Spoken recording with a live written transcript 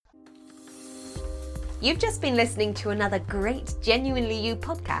You've just been listening to another great Genuinely You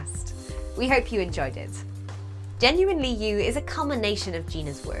podcast. We hope you enjoyed it. Genuinely You is a culmination of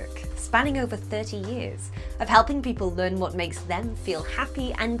Gina's work, spanning over 30 years, of helping people learn what makes them feel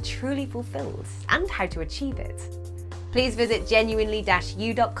happy and truly fulfilled, and how to achieve it. Please visit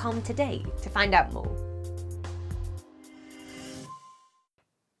genuinely-you.com today to find out more.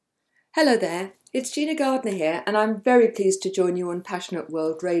 Hello there, it's Gina Gardner here, and I'm very pleased to join you on Passionate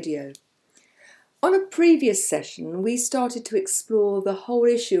World Radio. On a previous session, we started to explore the whole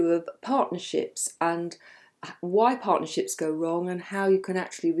issue of partnerships and why partnerships go wrong and how you can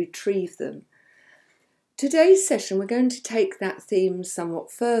actually retrieve them. Today's session, we're going to take that theme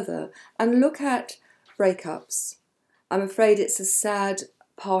somewhat further and look at breakups. I'm afraid it's a sad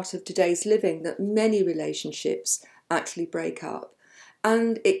part of today's living that many relationships actually break up,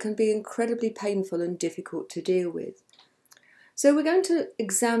 and it can be incredibly painful and difficult to deal with. So we're going to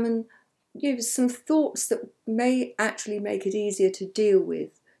examine some thoughts that may actually make it easier to deal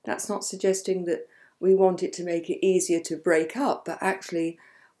with. That's not suggesting that we want it to make it easier to break up, but actually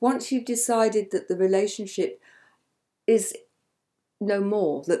once you've decided that the relationship is no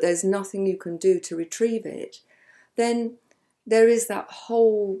more, that there's nothing you can do to retrieve it, then there is that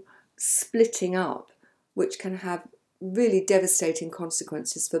whole splitting up which can have really devastating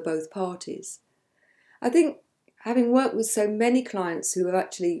consequences for both parties. I think having worked with so many clients who are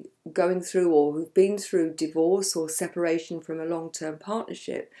actually going through or who've been through divorce or separation from a long-term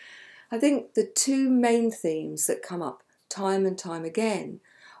partnership, I think the two main themes that come up time and time again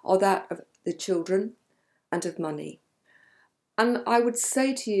are that of the children and of money. And I would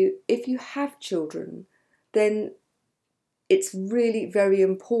say to you, if you have children, then it's really very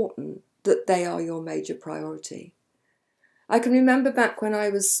important that they are your major priority. I can remember back when I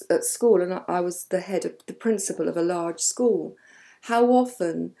was at school and I was the principal of a large school, how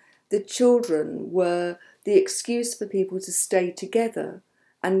often the children were the excuse for people to stay together,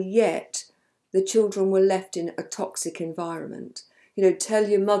 and yet the children were left in a toxic environment. You know, tell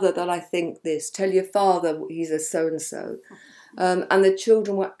your mother that I think this, tell your father he's a so-and-so. And the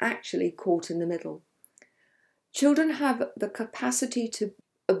children were actually caught in the middle. Children have the capacity to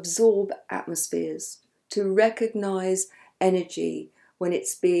absorb atmospheres, to recognise energy when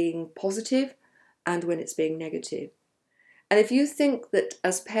it's being positive and when it's being negative. And if you think that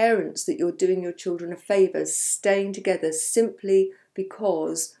as parents that you're doing your children a favour staying together simply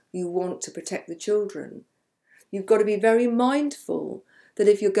because you want to protect the children, you've got to be very mindful that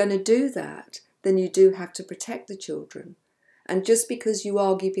if you're going to do that, then you do have to protect the children. And just because you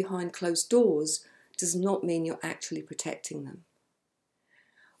argue behind closed doors does not mean you're actually protecting them.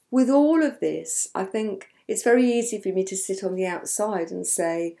 With all of this, I think it's very easy for me to sit on the outside and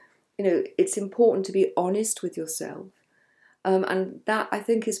say, you know, it's important to be honest with yourself. And that, I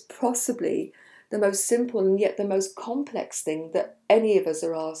think, is possibly the most simple and yet the most complex thing that any of us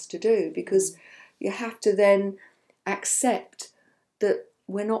are asked to do, because you have to then accept that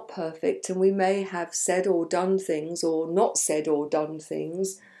we're not perfect and we may have said or done things or not said or done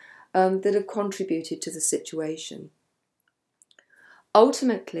things that have contributed to the situation.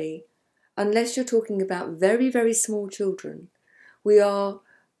 Ultimately, unless you're talking about very, very small children, we are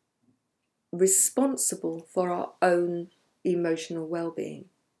responsible for our own emotional well-being.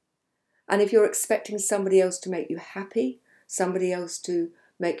 And if you're expecting somebody else to make you happy, somebody else to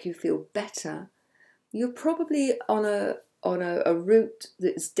make you feel better, you're probably on a route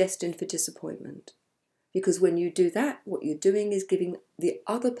that is destined for disappointment. Because when you do that, what you're doing is giving the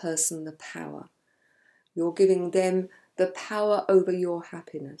other person the power. You're giving them the power over your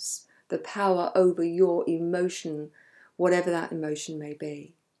happiness, the power over your emotion, whatever that emotion may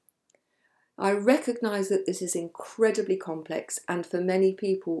be. I recognise that this is incredibly complex and for many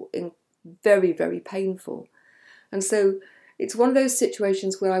people very, very painful. And so it's one of those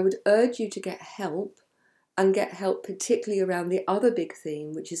situations where I would urge you to get help, and get help particularly around the other big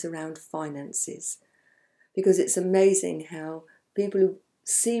theme, which is around finances. Because it's amazing how people who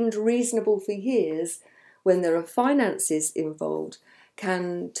seemed reasonable for years, when there are finances involved,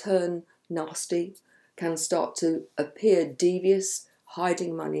 can turn nasty, can start to appear devious,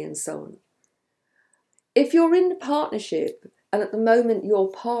 hiding money and so on. If you're in a partnership and at the moment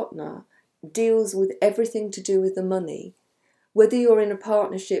your partner deals with everything to do with the money, whether you're in a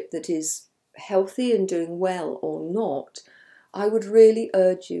partnership that is healthy and doing well or not, I would really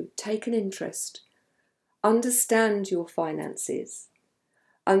urge you, take an interest, understand your finances.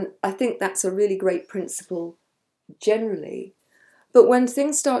 And I think that's a really great principle generally. But when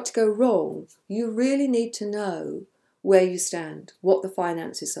things start to go wrong, you really need to know where you stand, what the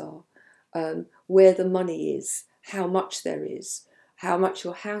finances are, where the money is, how much there is, how much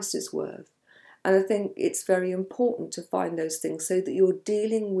your house is worth. And I think it's very important to find those things so that you're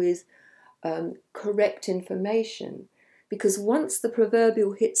dealing with correct information. Because once the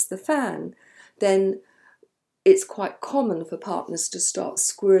proverbial hits the fan, then it's quite common for partners to start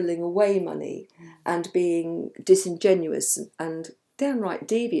squirreling away money and being disingenuous and downright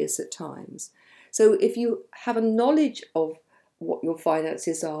devious at times. So if you have a knowledge of what your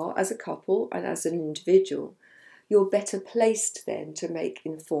finances are as a couple and as an individual, you're better placed then to make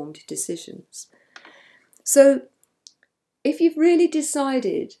informed decisions. So if you've really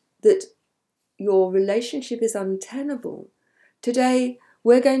decided that your relationship is untenable, today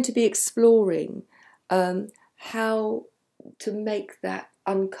we're going to be exploring how to make that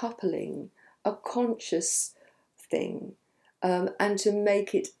uncoupling a conscious thing, and to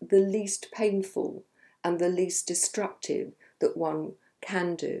make it the least painful and the least destructive that one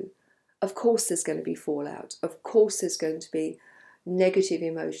can do. Of course there's going to be fallout. Of course there's going to be negative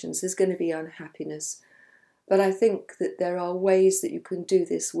emotions. There's going to be unhappiness. But I think that there are ways that you can do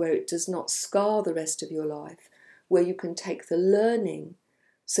this where it does not scar the rest of your life, where you can take the learning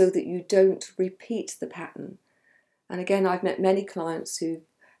so that you don't repeat the pattern. And again, I've met many clients who've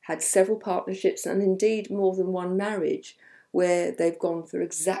had several partnerships and indeed more than one marriage where they've gone through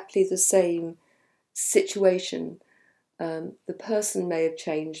exactly the same situation. The person may have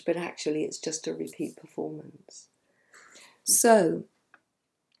changed, but actually it's just a repeat performance. So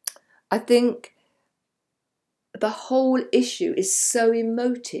I think the whole issue is so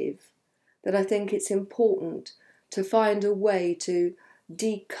emotive that I think it's important to find a way to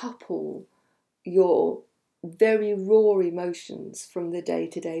decouple your very raw emotions from the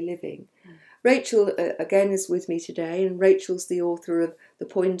day-to-day living. Rachel, again, is with me today, and Rachel's the author of The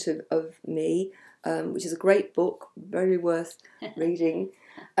Point of Me, which is a great book, very worth reading.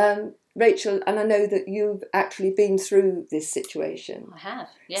 Rachel, and I know that you've actually been through this situation. I have,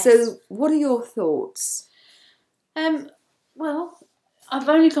 yes. So what are your thoughts? Well, I've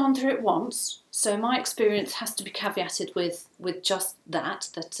only gone through it once, so my experience has to be caveated with just that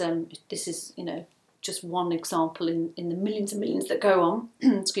this is, just one example in the millions and millions that go on.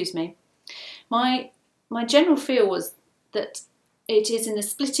 Excuse me. My general feel was that it is in the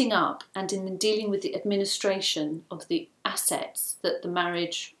splitting up and in the dealing with the administration of the assets that the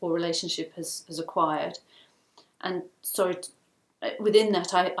marriage or relationship has acquired. And within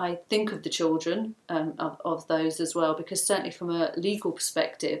that, I think of the children of those as well, because certainly from a legal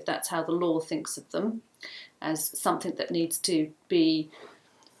perspective, that's how the law thinks of them, as something that needs to be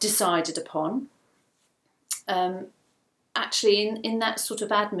decided upon. Actually, in that sort of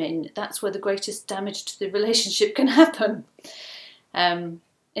admin, that's where the greatest damage to the relationship can happen.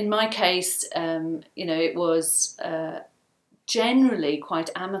 In my case, it was generally quite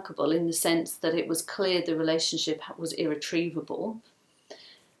amicable in the sense that it was clear the relationship was irretrievable,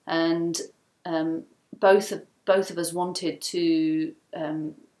 and both of us wanted to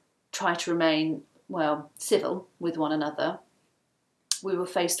try to remain civil with one another. We were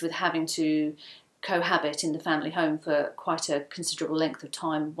faced with having to cohabit in the family home for quite a considerable length of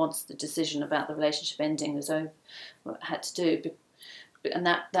time once the decision about the relationship ending was over, had to do. And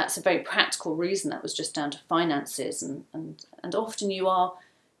that's a very practical reason. That was just down to finances, and often you are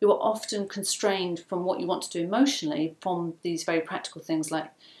often constrained from what you want to do emotionally from these very practical things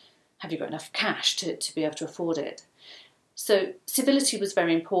like, have you got enough cash to be able to afford it? So civility was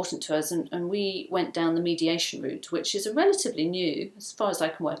very important to us, and we went down the mediation route, which is a relatively new, as far as I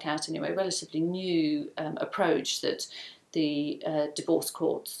can work out anyway, relatively new approach that the divorce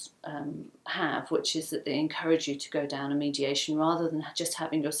courts have, which is that they encourage you to go down a mediation rather than just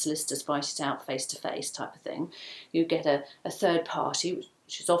having your solicitors fight it out face-to-face type of thing. You get a third party,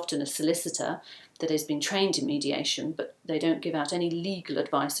 which is often a solicitor, that has been trained in mediation, but they don't give out any legal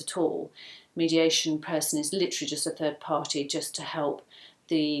advice at all. Mediation person is literally just a third party just to help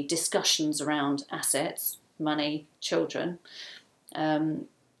the discussions around assets, money, children. And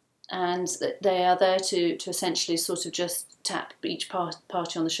they are there to essentially sort of just tap each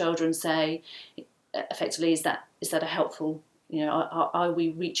party on the shoulder and say, effectively, is that a helpful, are we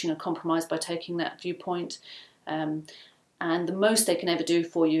reaching a compromise by taking that viewpoint? And the most they can ever do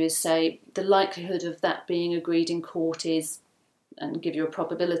for you is say the likelihood of that being agreed in court is, and give you a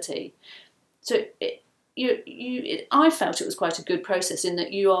probability. So I felt it was quite a good process in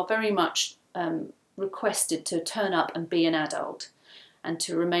that you are very much requested to turn up and be an adult, and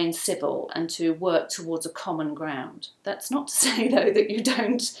to remain civil and to work towards a common ground. That's not to say, though, that you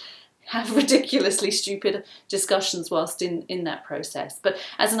don't have ridiculously stupid discussions whilst in that process. But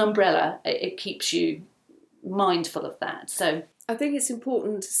as an umbrella, it keeps you mindful of that. So I think it's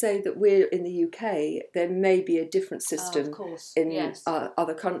important to say that we're in the UK. There may be a different system of course. in Yes.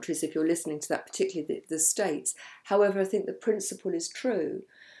 Other countries if you're listening to that, particularly the States. However, I think the principle is true.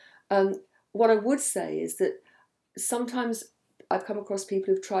 What I would say is that sometimes I've come across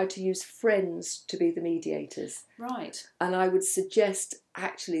people who've tried to use friends to be the mediators. Right. And I would suggest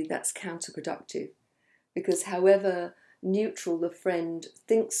actually that's counterproductive, because however neutral the friend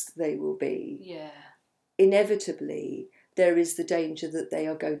thinks they will be, Yeah. inevitably there is the danger that they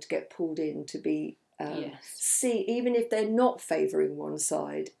are going to get pulled in to be Yes. even if they're not favouring one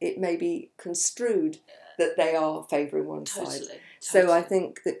side, it may be construed that they are favouring one side. So I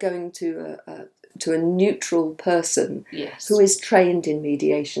think that going to a neutral person Yes. who is trained in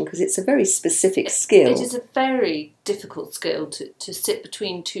mediation, because it's a very specific skill. It is a very difficult skill to sit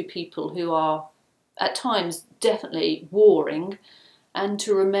between two people who are at times definitely warring, and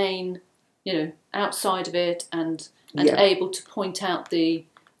to remain, outside of it and able to point out the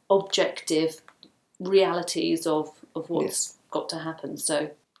objective realities of what's got to happen.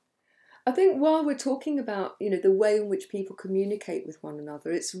 So I think while we're talking about, the way in which people communicate with one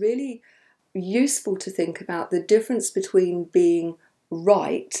another, it's really useful to think about the difference between being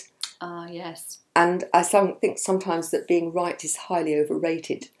right. Yes. And I think sometimes that being right is highly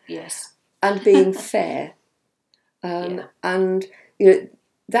overrated. Yes. And being fair. And,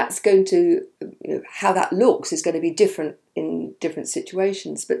 that's going to, how that looks is going to be different in different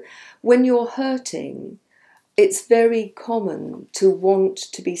situations. But when you're hurting, it's very common to want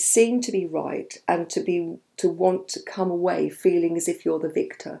to be seen to be right and to want to come away feeling as if you're the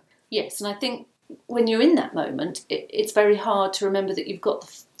victor. Yes, and I think when you're in that moment, it's very hard to remember that you've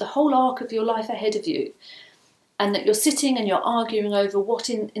got the whole arc of your life ahead of you, and that you're sitting and you're arguing over what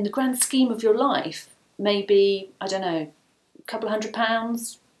in the grand scheme of your life may be, I don't know, a couple of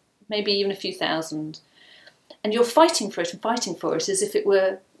 £100, maybe even a few thousand. And you're fighting for it as if it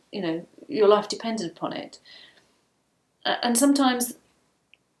were, your life depended upon it. And sometimes,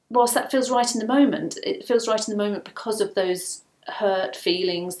 whilst that feels right in the moment, it feels right in the moment because of those hurt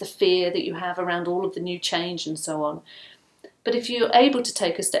feelings, the fear that you have around all of the new change and so on. But if you're able to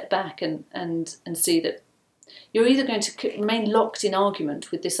take a step back and see that you're either going to remain locked in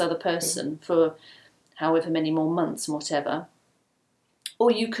argument with this other person for however many more months and whatever, or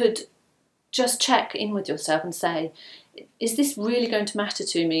you could just check in with yourself and say, is this really going to matter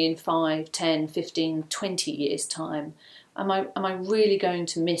to me in 5, 10, 15, 20 years' time? Am I really going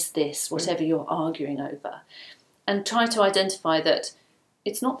to miss this, whatever you're arguing over? And try to identify that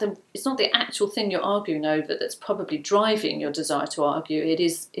it's not the actual thing you're arguing over that's probably driving your desire to argue. It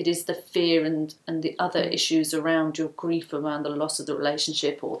is the fear and the other issues around your grief, around the loss of the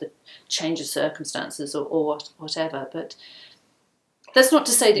relationship or the change of circumstances or whatever. But that's not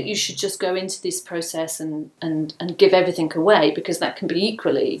to say that you should just go into this process and give everything away, because that can be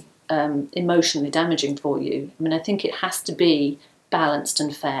equally emotionally damaging for you. I mean, I think it has to be balanced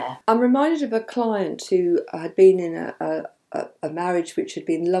and fair. I'm reminded of a client who had been in a marriage which had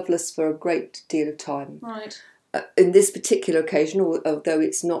been loveless for a great deal of time. Right. In this particular occasion, although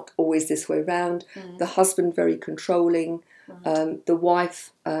it's not always this way round, the husband very controlling, the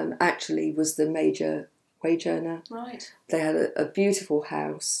wife actually was the major wage earner. Right. They had a beautiful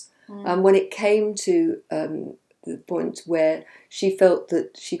house. And when it came to the point where she felt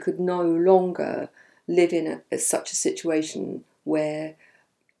that she could no longer live in such a situation where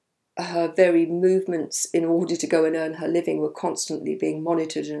her very movements in order to go and earn her living were constantly being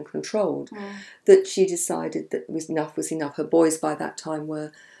monitored and controlled, that she decided that enough was enough. Her boys by that time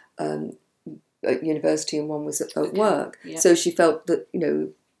were at university and one was at work. Yep. So she felt that,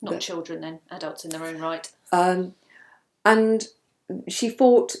 Not children then, adults in their own right. And she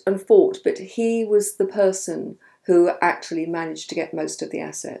fought and fought, but he was the person who actually managed to get most of the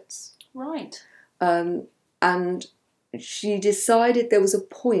assets. Right. And she decided, there was a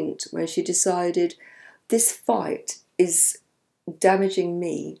point where she decided, this fight is damaging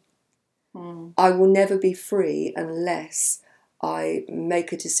me. I will never be free unless I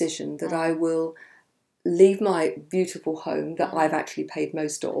make a decision that I will leave my beautiful home that I've actually paid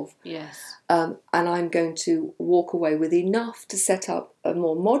most of. Yes. And I'm going to walk away with enough to set up a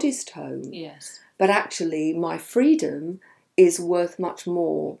more modest home. Yes. But actually my freedom is worth much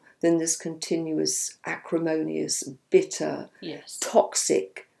more than this continuous, acrimonious, bitter,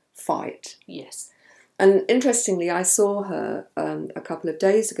 toxic fight. Yes. And interestingly, I saw her a couple of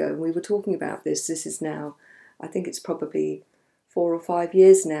days ago, and we were talking about this. This is now, I think it's probably 4 or 5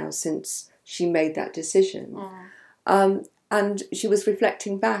 years now since she made that decision. And she was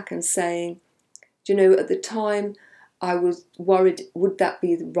reflecting back and saying, at the time I was worried, would that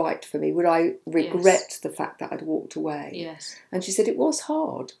be right for me? Would I regret the fact that I'd walked away? Yes. And she said, it was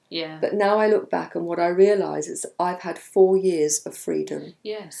hard. Yeah. But now I look back and what I realise is I've had 4 years of freedom.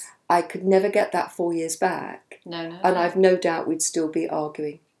 Yes. I could never get that 4 years back. No. And I've no doubt we'd still be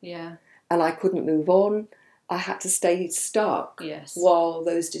arguing. Yeah. And I couldn't move on. I had to stay stuck while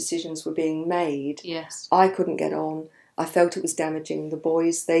those decisions were being made. Yes. I couldn't get on. I felt it was damaging the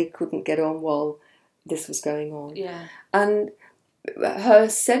boys. They couldn't get on while this was going on. Yeah. And her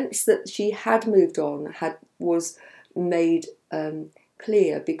sense that she had moved on was made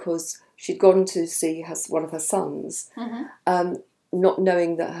clear because she'd gone to see one of her sons, not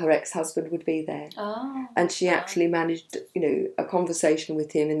knowing that her ex-husband would be there. Oh. And she actually managed, a conversation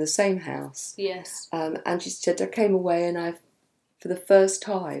with him in the same house. Yes. And she said, I came away and for the first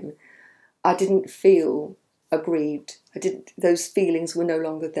time, I didn't feel aggrieved. Those feelings were no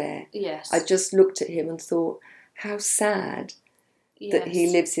longer there. Yes. I just looked at him and thought, how sad that he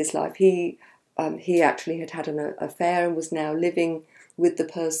lives his life. He actually had an affair and was now living with the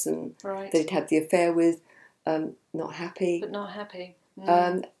person that he'd had the affair with, not happy. But not happy.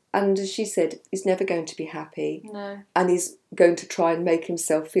 And as she said, he's never going to be happy. No. And he's going to try and make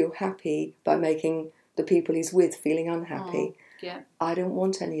himself feel happy by making the people he's with feeling unhappy. Yeah. I don't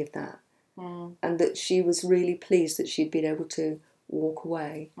want any of that. And that she was really pleased that she'd been able to walk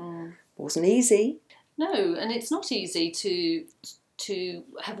away. Wasn't easy. No, and it's not easy to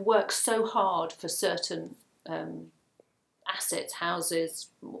have worked so hard for certain assets, houses,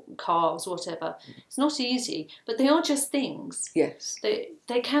 cars, whatever. It's not easy, but they are just things. Yes.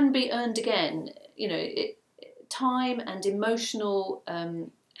 They can be earned again. Time and emotional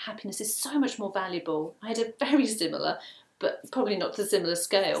happiness is so much more valuable. I had a very similar, but probably not to a similar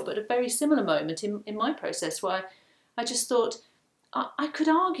scale, but a very similar moment in my process where I just thought I could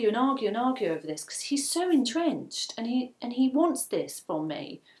argue and argue and argue over this because he's so entrenched and he wants this from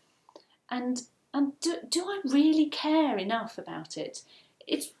me, and do I really care enough about it?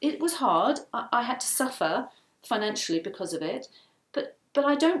 It was hard. I had to suffer financially because of it, but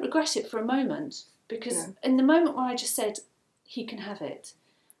I don't regret it for a moment because in the moment where I just said he can have it,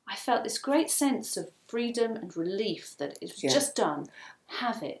 I felt this great sense of freedom and relief that it was just done.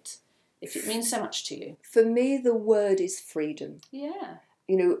 Have it, if it means so much to you. For me, the word is freedom. Yeah.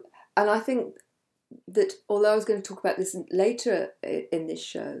 And I think that, although I was going to talk about this later in this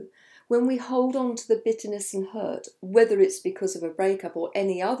show, when we hold on to the bitterness and hurt, whether it's because of a breakup or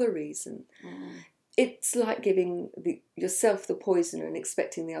any other reason, it's like giving yourself the poison and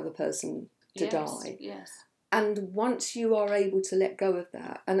expecting the other person to die. Yes. And once you are able to let go of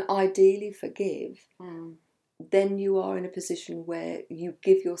that and ideally forgive, then you are in a position where you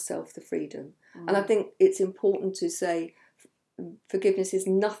give yourself the freedom. And I think it's important to say forgiveness is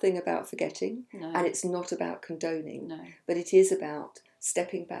nothing about forgetting and it's not about condoning, but it is about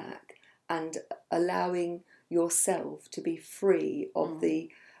stepping back and allowing yourself to be free of the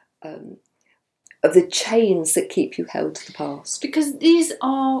chains that keep you held to the past. Because these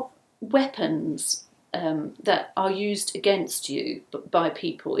are weapons that are used against you by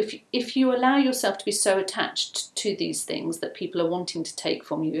people. If you allow yourself to be so attached to these things that people are wanting to take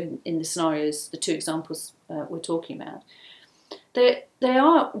from you in the scenarios, the two examples we're talking about, they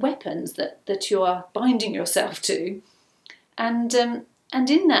are weapons that you are binding yourself to, and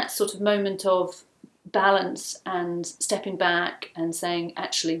in that sort of moment of balance and stepping back and saying,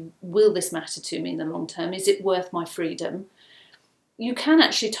 actually, will this matter to me in the long term? Is it worth my freedom? You can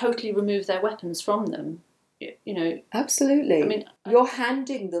actually totally remove their weapons from them, Absolutely. I mean, you're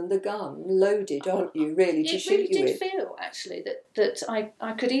handing them the gun loaded, aren't you? Really, to shoot you with. It really did feel actually that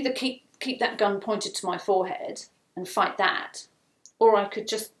I could either keep that gun pointed to my forehead and fight that, or I could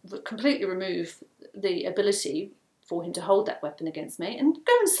just completely remove the ability for him to hold that weapon against me and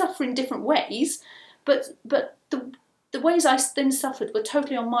go and suffer in different ways. But the ways I then suffered were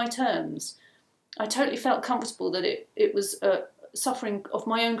totally on my terms. I totally felt comfortable that it was suffering of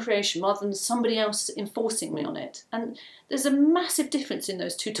my own creation rather than somebody else enforcing me on it. And there's a massive difference in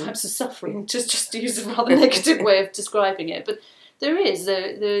those two types of suffering, just to use a rather negative way of describing it. But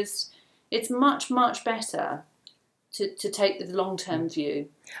there's it's much, much better to take the long-term view.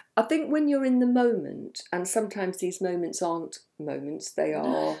 I think when you're in the moment, and sometimes these moments aren't moments, they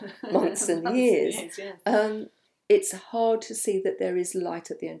are months and years, it's hard to see that there is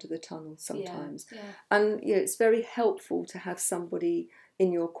light at the end of the tunnel sometimes. Yeah. And it's very helpful to have somebody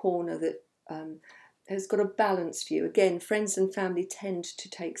in your corner that has got a balanced view. Again, friends and family tend to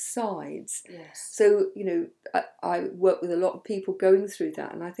take sides. Yes. So, I work with a lot of people going through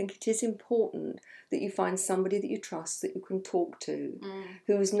that, and I think it is important that you find somebody that you trust, that you can talk to,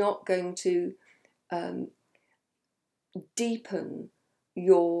 who's not going to deepen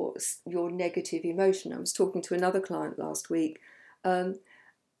your negative emotion. I was talking to another client last week.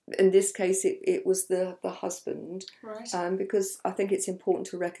 In this case, it was the husband, Right. because I think it's important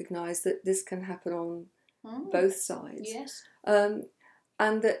to recognise that this can happen on both sides. Yes. And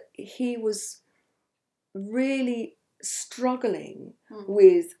that he was really struggling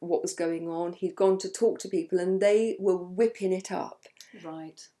with what was going on. He'd gone to talk to people and they were whipping it up.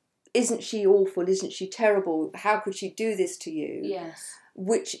 Right. Isn't she awful? Isn't she terrible? How could she do this to you? Yes.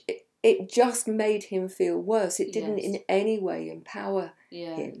 Which it just made him feel worse. It didn't Yes. in any way empower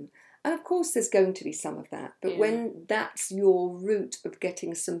him. And of course there's going to be some of that. But when that's your route of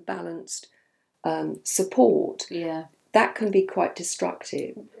getting some balanced support, that can be quite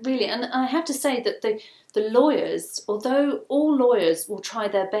destructive. Really, and I have to say that the lawyers, although all lawyers will try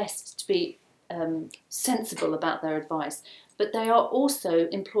their best to be sensible about their advice, but they are also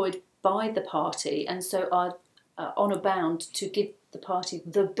employed by the party and so are honour bound to give the party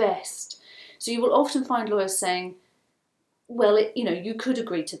the best. So you will often find lawyers saying, well, you could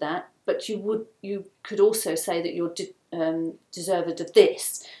agree to that, but you could also say that you're deserved of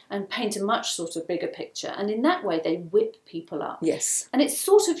this, and paint a much sort of bigger picture. And in that way, they whip people up. Yes. And it's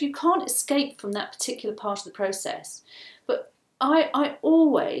sort of, you can't escape from that particular part of the process. But I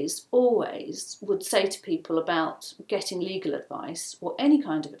always would say to people about getting legal advice or any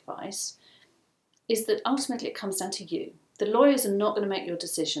kind of advice is that ultimately it comes down to you. The lawyers are not going to make your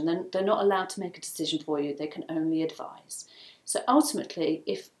decision. They're not allowed to make a decision for you. They can only advise. So ultimately,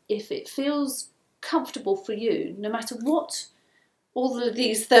 if it feels comfortable for you, no matter what all of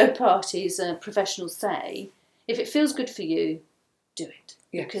these third parties and professionals say, if it feels good for you, do it.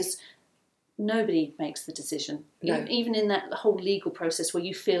 Yes. Because nobody makes the decision. No. Even in that whole legal process where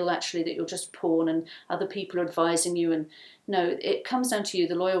you feel actually that you're just pawn and other people are advising you, and no, it comes down to you.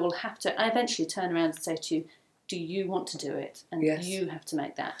 The lawyer will have to eventually turn around and say to you, do you want to do it? And you have to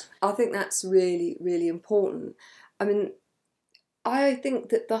make that. I think that's really, really important. I mean, I think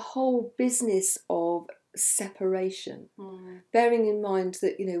that the whole business of separation, bearing in mind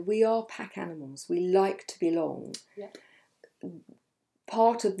that, we are pack animals, we like to belong. Yep.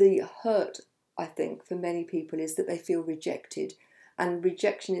 Part of the hurt, I think, for many people is that they feel rejected. And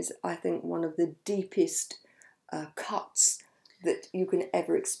rejection is, I think, one of the deepest cuts that you can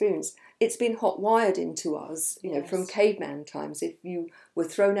ever experience. It's been hot-wired into us, from caveman times. If you were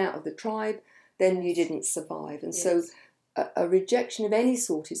thrown out of the tribe, then you didn't survive. And so a rejection of any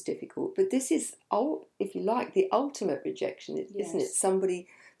sort is difficult. But this is, if you like, the ultimate rejection, isn't it? Somebody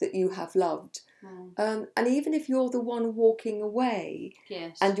that you have loved. And even if you're the one walking away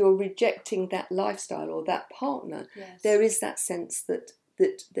and you're rejecting that lifestyle or that partner, there is that sense that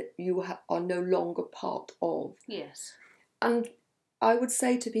you are no longer part of. Yes. And I would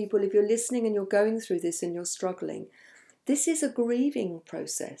say to people, if you're listening and you're going through this and you're struggling, this is a grieving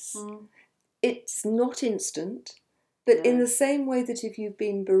process. It's not instant, but in the same way that if you've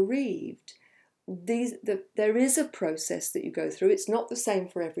been bereaved, there is a process that you go through. It's not the same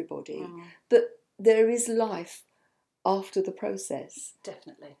for everybody, but there is life after the process.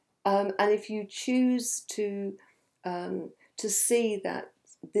 Definitely. And if you choose to see that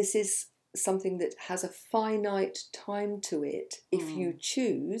this is something that has a finite time to it, if you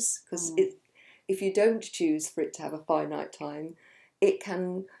choose, because if you don't choose for it to have a finite time, it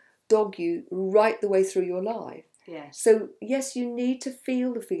can dog you right the way through your life. Yes. So yes, you need to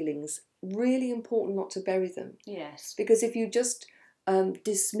feel the feelings. Really important not to bury them. Yes. Because if you just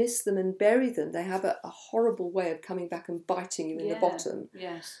dismiss them and bury them, they have a horrible way of coming back and biting you in the bottom.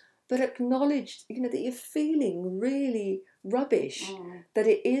 Yes. But acknowledge, that you're feeling really rubbish, that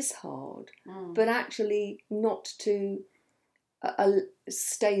it is hard, but actually not to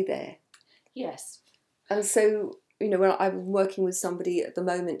stay there. Yes. And so, when I'm working with somebody at the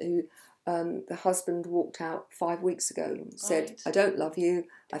moment who the husband walked out 5 weeks ago and said, I don't love you,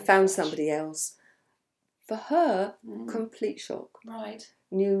 I found somebody else. For her, complete shock. Right.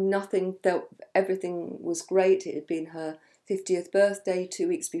 Knew nothing, felt everything was great. It had been her 50th birthday 2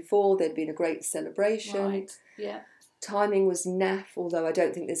 weeks before. There'd been a great celebration. Right, yeah. Timing was naff, although I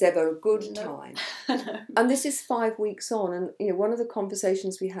don't think there's ever a good time. No. And this is 5 weeks on. And, one of the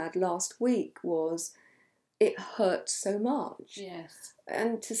conversations we had last week was, it hurt so much. Yes.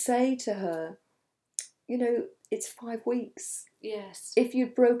 And to say to her, it's 5 weeks. Yes. If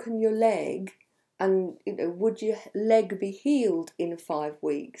you'd broken your leg, and, would your leg be healed in 5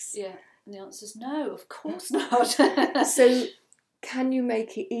 weeks? Yeah. And the answer is no, of course not. So can you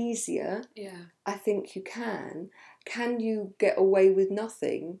make it easier? Yeah. I think you can. Can you get away with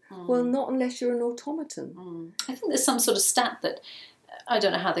nothing? Well, not unless you're an automaton. I think there's some sort of stat that I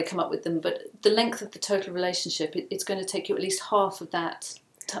don't know how they come up with them, but the length of the total relationship, it's going to take you at least half of that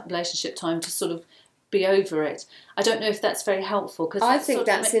relationship time to sort of be over it. I don't know if that's very helpful. Cause I think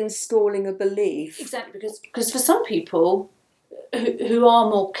that's installing a belief. Exactly, because for some people who are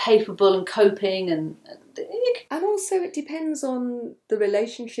more capable and coping and also it depends on the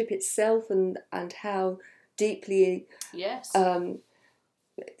relationship itself and how deeply. Yes.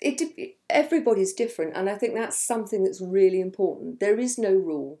 Everybody's different, and I think that's something that's really important. There is no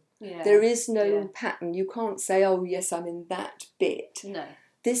rule. Yeah. There is no pattern. You can't say, "Oh, yes, I'm in that bit." No.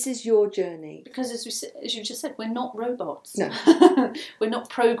 This is your journey. Because as you just said, we're not robots. No. We're not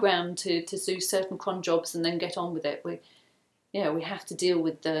programmed to do certain cron jobs and then get on with it. We have to deal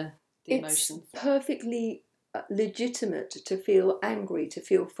with the emotions. It's perfectly legitimate to feel angry, to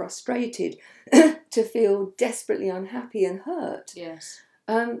feel frustrated, to feel desperately unhappy and hurt. Yes.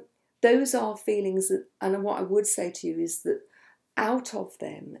 Those are feelings that, and what I would say to you is that out of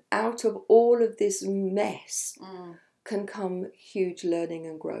all of this mess, can come huge learning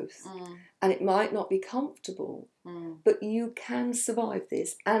and growth. And it might not be comfortable, but you can survive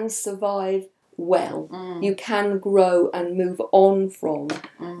this and survive well. You can grow and move on from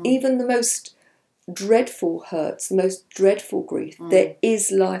even the most dreadful hurts, the most dreadful grief. There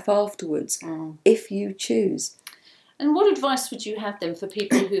is life afterwards if you choose. And what advice would you have then for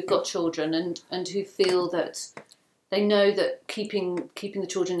people who've got children and who feel that they know that keeping the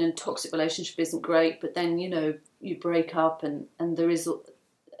children in a toxic relationship isn't great, but then, you break up and there is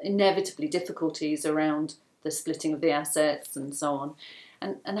inevitably difficulties around the splitting of the assets and so on,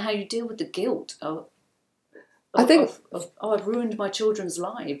 and how you deal with the guilt of I've ruined my children's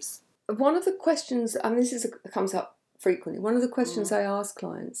lives. One of the questions, this comes up frequently, one of the questions I ask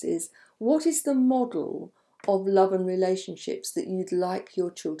clients is, what is the model of love and relationships that you'd like your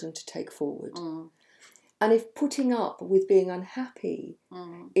children to take forward? And if putting up with being unhappy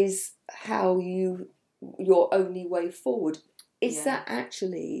is your only way forward, is that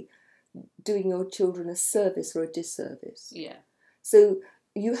actually doing your children a service or a disservice? Yeah. So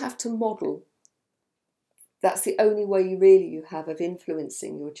you have to model. That's the only way you have of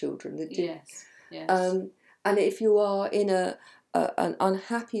influencing your children. Yes. And if you are in an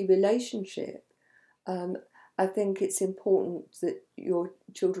unhappy relationship, I think it's important that your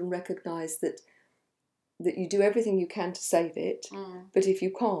children recognise that you do everything you can to save it, but if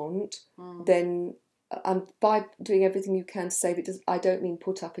you can't, then by doing everything you can to save it, I don't mean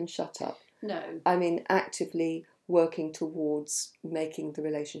put up and shut up. No. I mean actively working towards making the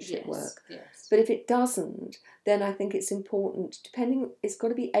relationship work. Yes. But if it doesn't, then I think it's important, it's got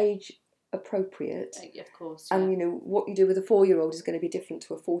to be age appropriate. Of course. Yeah. And what you do with a 4-year-old is going to be different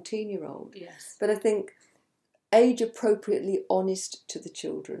to a 14-year-old. Yes. But I think age appropriately honest to the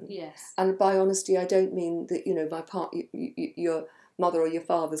children. Yes. And by honesty, I don't mean that your mother or your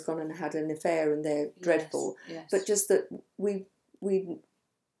father's gone and had an affair and they're dreadful. Yes. But just that we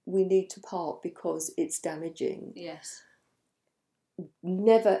need to part because it's damaging. Yes.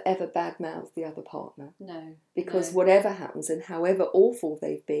 Never ever badmouth the other partner. No. Because whatever happens and however awful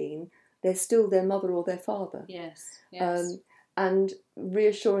they've been, they're still their mother or their father. Yes. And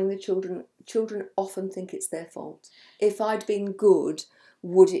reassuring the children often think it's their fault. If I'd been good,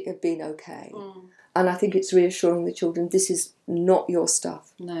 would it have been okay? And I think it's reassuring the children, this is not your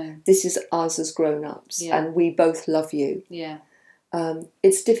stuff. No. This is us as grown-ups, and we both love you. Yeah.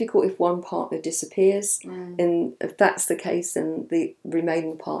 It's difficult if one partner disappears, and if that's the case, then the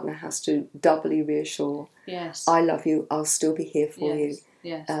remaining partner has to doubly reassure. Yes. I love you, I'll still be here for you.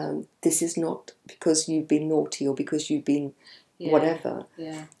 Yes. This is not because you've been naughty or because you've been whatever.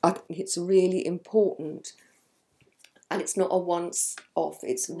 Yeah. I think it's really important, and it's not a once-off.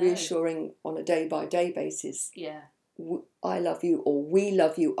 It's reassuring on a day-by-day basis. Yeah. I love you, or we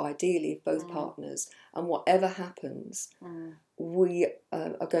love you, ideally, both partners, and whatever happens, we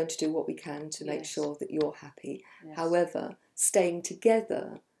are going to do what we can to make sure that you're happy. Yes. However, staying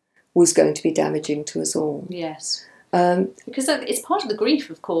together was going to be damaging to us all. Yes. Because it's part of the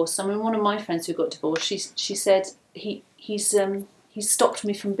grief, of course. I mean, one of my friends who got divorced, she said he's stopped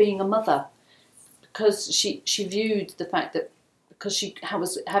me from being a mother, because she viewed the fact that because she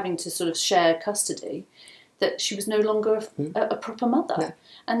was having to sort of share custody, that she was no longer a proper mother. No.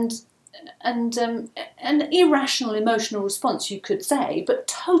 And an irrational emotional response, you could say, but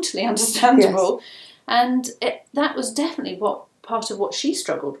totally understandable. Yes. And that was definitely part of what she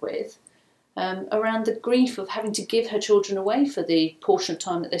struggled with. Around the grief of having to give her children away for the portion of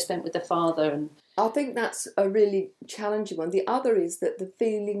time that they spent with their father. And I think that's a really challenging one. The other is that the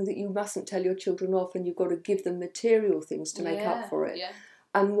feeling that you mustn't tell your children off and you've got to give them material things to make up for it. Yeah.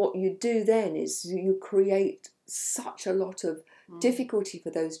 And what you do then is you create such a lot of difficulty for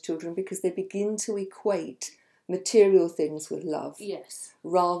those children because they begin to equate material things with love. Yes.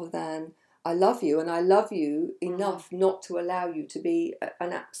 Rather than, I love you and I love you enough not to allow you to be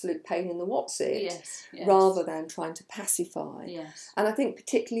an absolute pain in the what's-it, Yes. rather than trying to pacify. Yes. And I think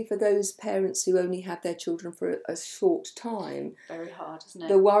particularly for those parents who only have their children for a short time, very hard, isn't it?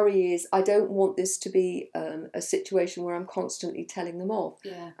 the worry is, I don't want this to be a situation where I'm constantly telling them off.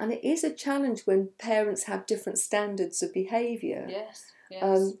 Yeah. And it is a challenge when parents have different standards of behaviour. Yes.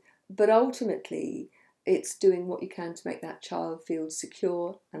 Yes. But ultimately, it's doing what you can to make that child feel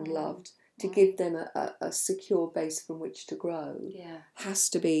secure and loved. To give them a secure base from which to grow has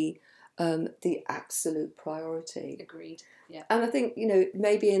to be the absolute priority. Agreed. Yeah. And I think,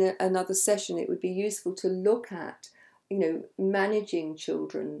 maybe in another session it would be useful to look at, managing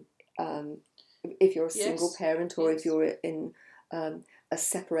children if you're a single parent or if you're in a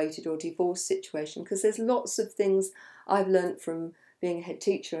separated or divorced situation, because there's lots of things I've learnt from being a head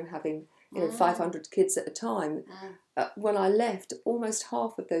teacher and having 500 kids at a time. When I left, almost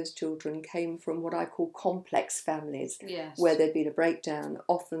half of those children came from what I call complex families, where there'd been a breakdown.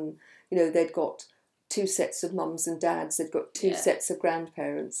 Often, they'd got 2 sets of mums and dads, they'd got 2 sets of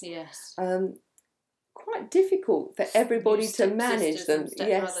grandparents. Yes. Quite difficult for everybody to manage them.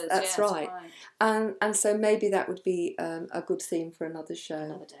 Yes, that's right. And so maybe that would be a good theme for another show.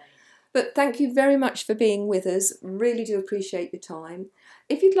 Another day. But thank you very much for being with us. Really do appreciate your time.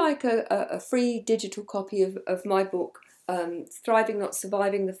 If you'd like a free digital copy of my book, Thriving Not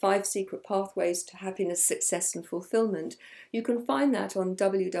Surviving, The 5 Secret Pathways to Happiness, Success and Fulfillment, you can find that on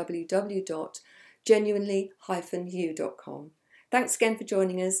www.genuinely-you.com. Thanks again for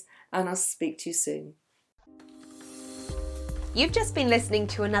joining us, and I'll speak to you soon. You've just been listening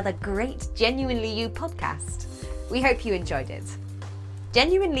to another great Genuinely You podcast. We hope you enjoyed it.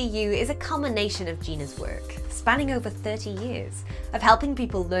 Genuinely You is a culmination of Gina's work, spanning over 30 years, of helping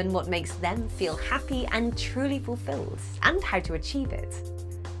people learn what makes them feel happy and truly fulfilled, and how to achieve it.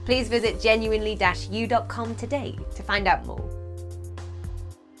 Please visit genuinely-you.com today to find out more.